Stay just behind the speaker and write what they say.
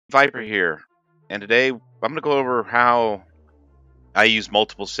Viper here, and today I'm going to go over how I use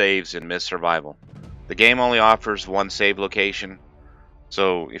multiple saves in MistSurvival. The game only offers one save location,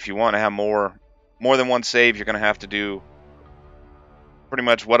 so if you want to have more than one save, you're going to have to do pretty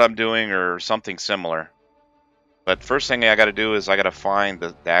much what I'm doing or something similar. But first thing I got to do is I got to find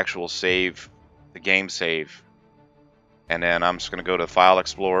the actual save, the game save, and then I'm just going to go to File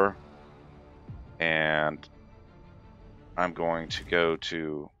Explorer, and I'm going to go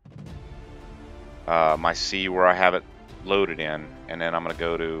to my C where I have it loaded in, and then I'm going to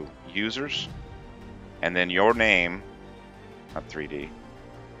go to Users, and then your name, not 3D,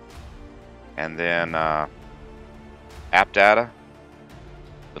 and then AppData,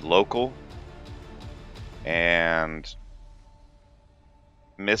 the local, and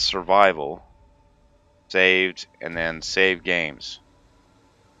MistSurvival saved, and then Save Games.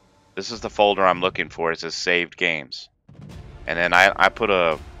 This is the folder I'm looking for. It says Saved Games, and then I put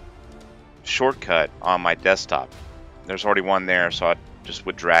a shortcut on my desktop. There's already one there, so I just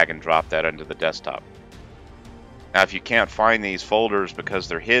would drag and drop that into the desktop. Now if you can't find these folders because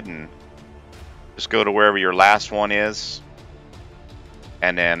they're hidden, just go to wherever your last one is,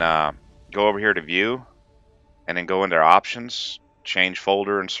 and then go over here to View, and then go into Options, change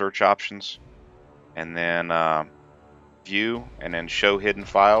folder and search options, and then View, and then Show Hidden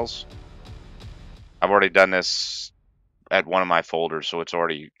Files. I've already done this at one of my folders, so it's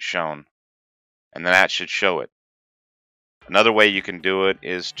already shown, and then that should show it. Another way you can do it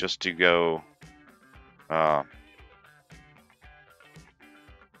is just to go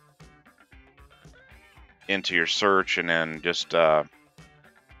into your search, and then just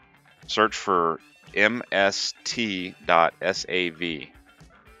search for MST.sav.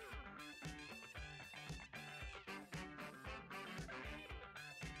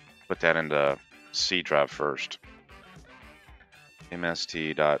 Put that into C drive first.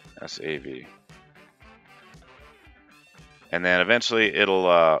 MST.sav. And then eventually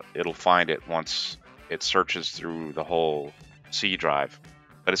it'll find it once it searches through the whole C drive.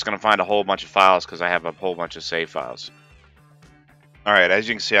 But it's going to find a whole bunch of files because I have a whole bunch of save files. Alright, as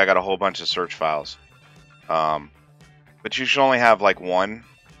you can see, I got a whole bunch of search files. But you should only have like one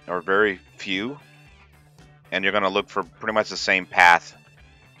or very few. And you're going to look for pretty much the same path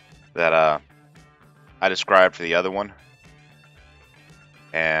that I described for the other one.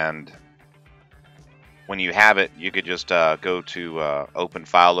 And when you have it, you could just go to Open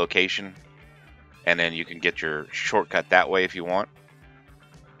File Location, and then you can get your shortcut that way if you want.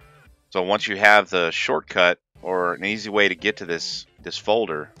 So once you have the shortcut, or an easy way to get to this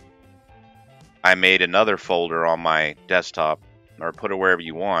folder, I made another folder on my desktop, or put it wherever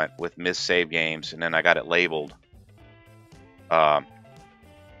you want, with MistSaveGames, and then I got it labeled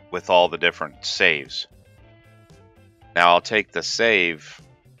with all the different saves. Now I'll take the save,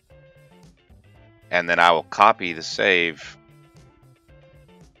 and then I will copy the save.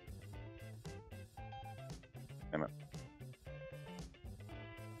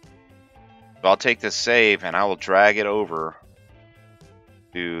 So I'll take this save and I will drag it over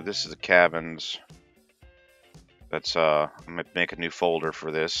to, this is the cabins. That's I'm gonna make a new folder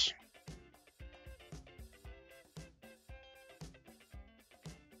for this.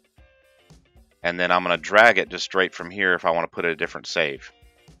 And then I'm gonna drag it just straight from here if I want to put a different save.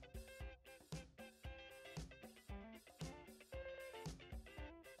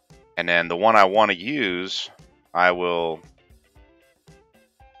 And then the one I want to use, I will,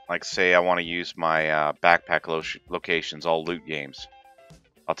 like say I want to use my backpack locations, all loot games.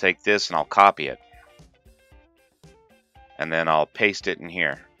 I'll take this and I'll copy it. And then I'll paste it in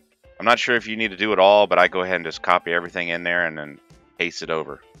here. I'm not sure if you need to do it all, but I go ahead and just copy everything in there and then paste it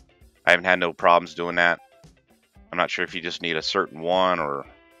over. I haven't had no problems doing that. I'm not sure if you just need a certain one or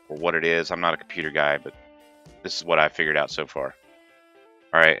what it is. I'm not a computer guy, but this is what I figured out so far.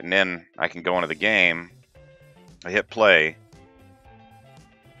 Alright, and then I can go into the game. I hit play.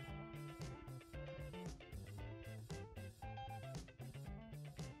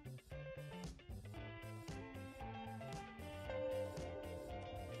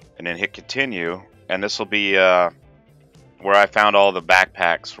 And then hit continue. And this will be where I found all the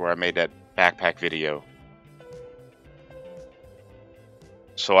backpacks, where I made that backpack video.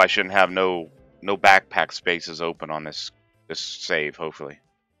 So I shouldn't have no backpack spaces open on this save, hopefully.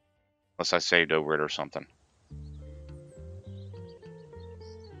 Unless I saved over it or something.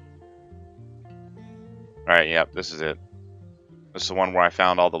 Alright, yep, this is it. This is the one where I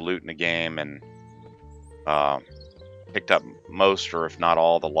found all the loot in the game and picked up most, or if not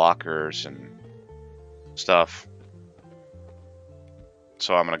all, the lockers and stuff.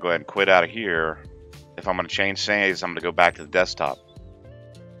 So I'm going to go ahead and quit out of here. If I'm going to change saves, I'm going to go back to the desktop.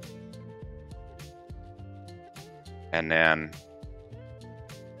 And then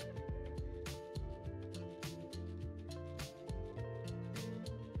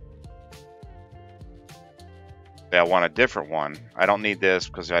say I want a different one. I don't need this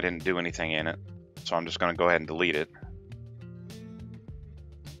because I didn't do anything in it. So I'm just going to go ahead and delete it.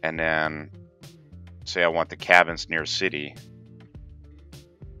 And then say I want the cabins near city.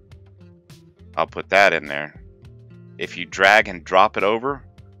 I'll put that in there. If you drag and drop it over,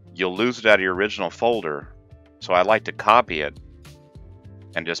 you'll lose it out of your original folder. So I like to copy it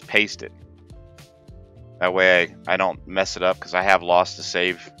and just paste it. That way I don't mess it up, because I have lost the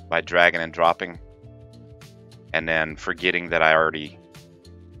save by dragging and dropping and then forgetting that I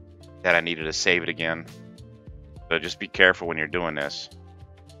needed to save it again. So just be careful when you're doing this.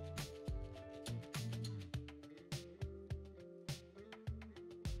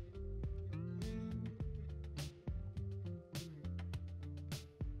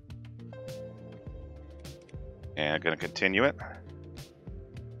 And I'm going to continue it.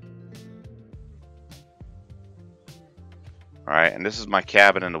 Alright, and this is my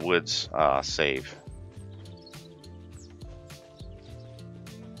cabin in the woods save.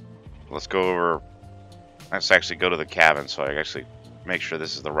 Let's go over. Let's actually go to the cabin so I actually make sure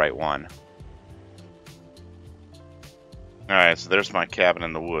this is the right one. Alright, so there's my cabin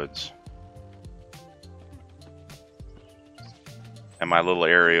in the woods. And my little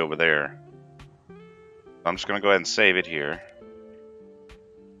area over there. I'm just going to go ahead and save it here.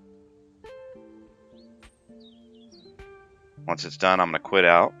 Once it's done, I'm going to quit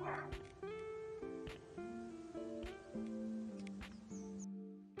out.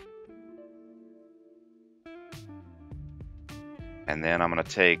 And then I'm going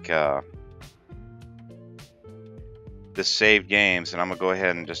to take this saved games, and I'm going to go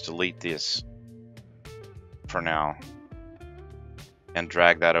ahead and just delete this for now. And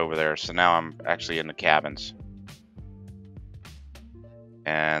drag that over there. So now I'm actually in the cabins.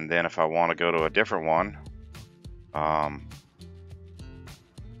 And then if I want to go to a different one,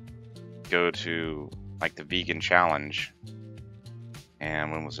 go to like the vegan challenge. And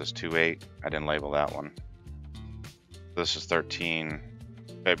when was this? 2/8? I didn't label that one. This is 13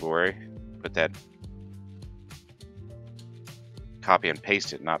 February. Put that, copy and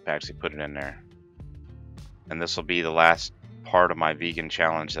paste it, not actually put it in there. And this will be the last part of my vegan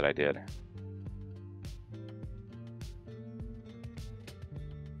challenge that I did.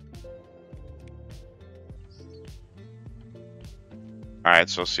 Alright,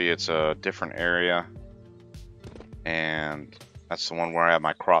 so see, it's a different area, and that's the one where I have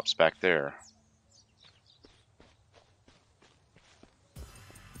my crops back there.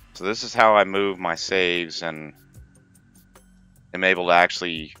 So this is how I move my saves and am able to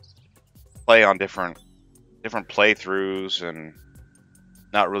actually play on different playthroughs and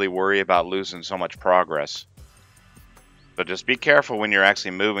not really worry about losing so much progress. But just be careful when you're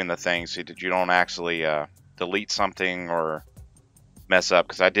actually moving the things so that you don't actually delete something or mess up,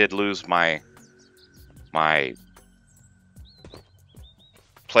 because I did lose my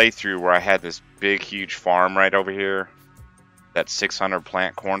playthrough where I had this big huge farm right over here, that 600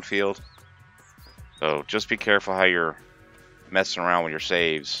 plant cornfield. So just be careful how you're messing around with your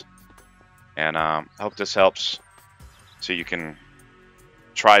saves. And I hope this helps so you can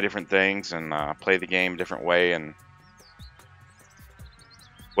try different things and play the game a different way and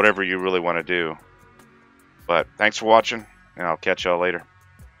whatever you really want to do. But thanks for watching, and I'll catch y'all later.